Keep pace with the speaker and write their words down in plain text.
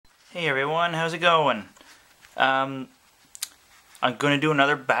Hey everyone, how's it going? I'm going to do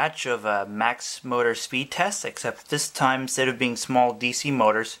another batch of max motor speed tests, except this time instead of being small DC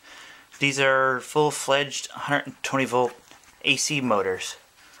motors, these are full-fledged 120 volt AC motors.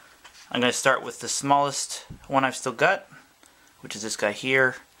 I'm going to start with the smallest one I've still got, which is this guy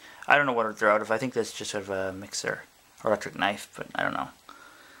here. I don't know what they're out of. I think that's just out of a mixer or electric knife, but I don't know.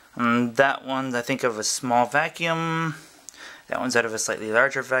 That one I think of a small vacuum. That one's out of a slightly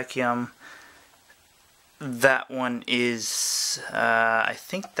larger vacuum. That one is, I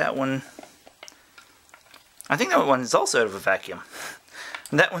think that one is also out of a vacuum.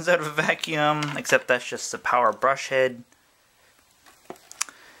 That one's out of a vacuum, except that's just a power brush head.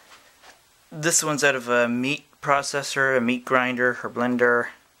 This one's out of a meat processor, a meat grinder or blender,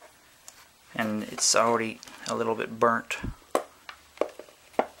 and it's already a little bit burnt.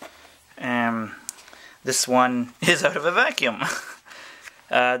 This one is out of a vacuum.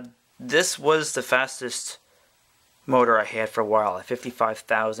 This was the fastest motor I had for a while, at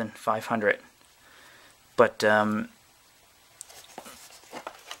 55,500. But I'm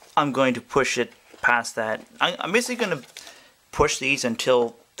going to push it past that. I'm basically going to push these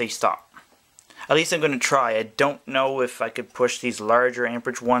until they stop. At least I'm going to try. I don't know if I could push these larger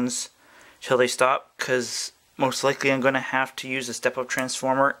amperage ones till they stop, because most likely I'm going to have to use a step-up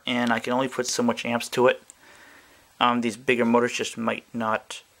transformer, and I can only put so much amps to it. These bigger motors just might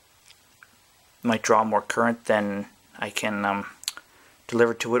draw more current than I can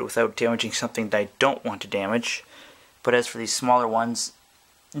deliver to it without damaging something that I don't want to damage. But as for these smaller ones,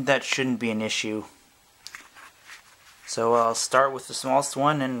 that shouldn't be an issue. So I'll start with the smallest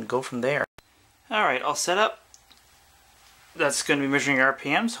one and go from there. Alright, all set up. That's going to be measuring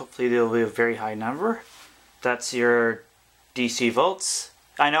RPMs. Hopefully they'll be a very high number. That's your DC volts.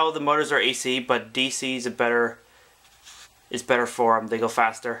 I know the motors are AC, but DC is better for them. They go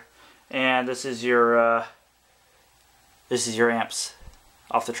faster. And this is your amps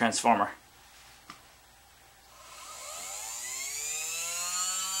off the transformer.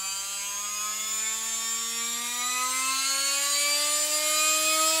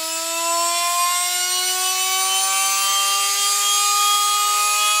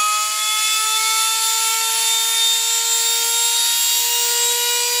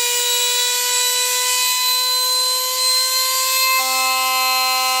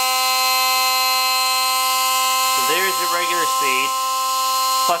 There's your regular speed,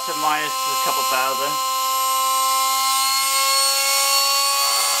 plus or minus a couple thousand.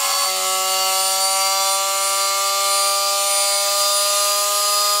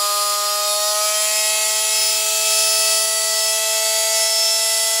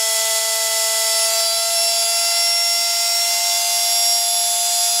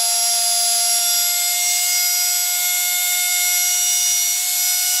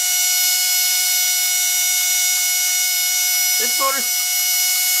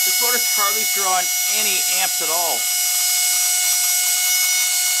 This motor's hardly drawing any amps at all.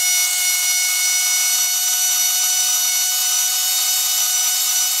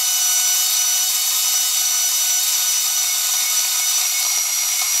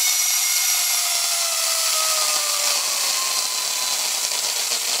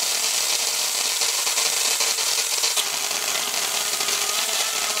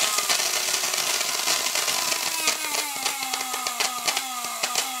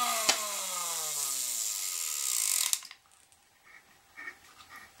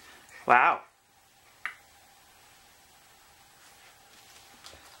 Wow.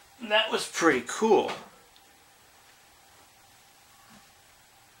 That was pretty cool.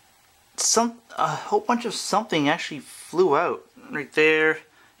 A whole bunch of something actually flew out right there.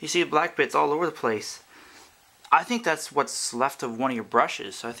 You see black bits all over the place. I think that's what's left of one of your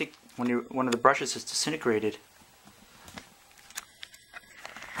brushes. I think one of the brushes is disintegrated.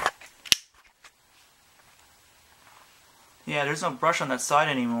 Yeah, there's no brush on that side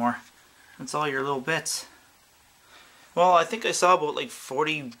anymore. That's all your little bits. Well, I think I saw about like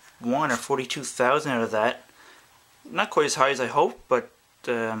 41 or 42,000 out of that. Not quite as high as I hoped, but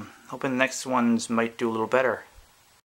hoping the next ones might do a little better.